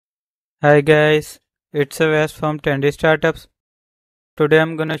Hi guys, it's Wes from Trendy Startups. Today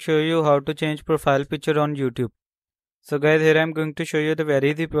I'm gonna show you how to change profile picture on YouTube. So guys, here I'm going to show you the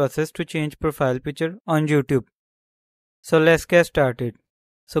very easy process to change profile picture on YouTube. So let's get started.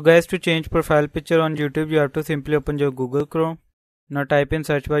 So guys, to change profile picture on YouTube, you have to simply open your Google Chrome. Now type in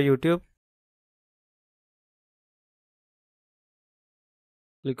search by YouTube.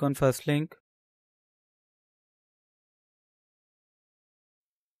 Click on first link.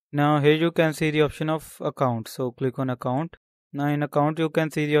 Now here you can see the option of account. So click on account. Now in account you can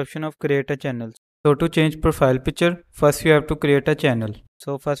see the option of create a channel. So to change profile picture, first you have to create a channel.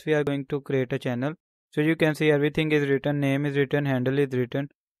 So first we are going to create a channel. So you can see everything is written, name is written, handle is written.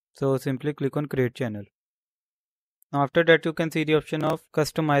 So simply click on create channel. After that you can see the option of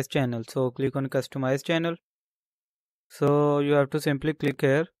customize channel. So click on customize channel. So you have to simply click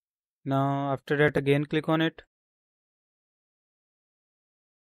here. Now after that again click on it.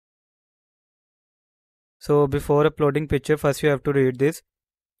 So before uploading picture, first you have to read this.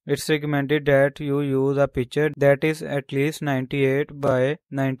 It's recommended that you use a picture that is at least 98 by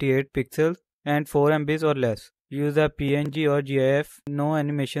 98 pixels and 4 MB or less. Use a PNG or GIF, no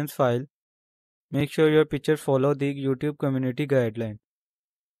animations file. Make sure your picture follow the YouTube community guideline.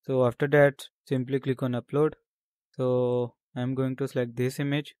 So after that, simply click on upload. So I'm going to select this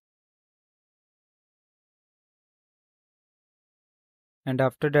image. And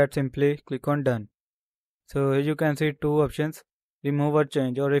after that, simply click on done. So here you can see two options, remove or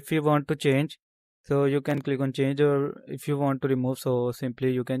change. Or if you want to change, so you can click on change, or if you want to remove, so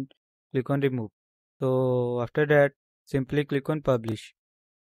simply you can click on remove. So after that, simply click on publish.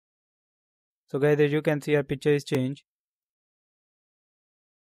 So guys, as you can see, our picture is changed.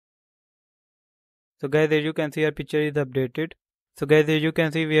 So guys, as you can see, our picture is updated. So guys, as you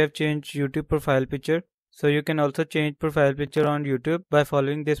can see, we have changed YouTube profile picture. So you can also change profile picture on YouTube by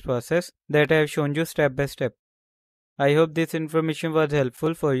following this process that I have shown you step by step. I hope this information was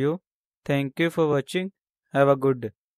helpful for you. Thank you for watching. Have a good day.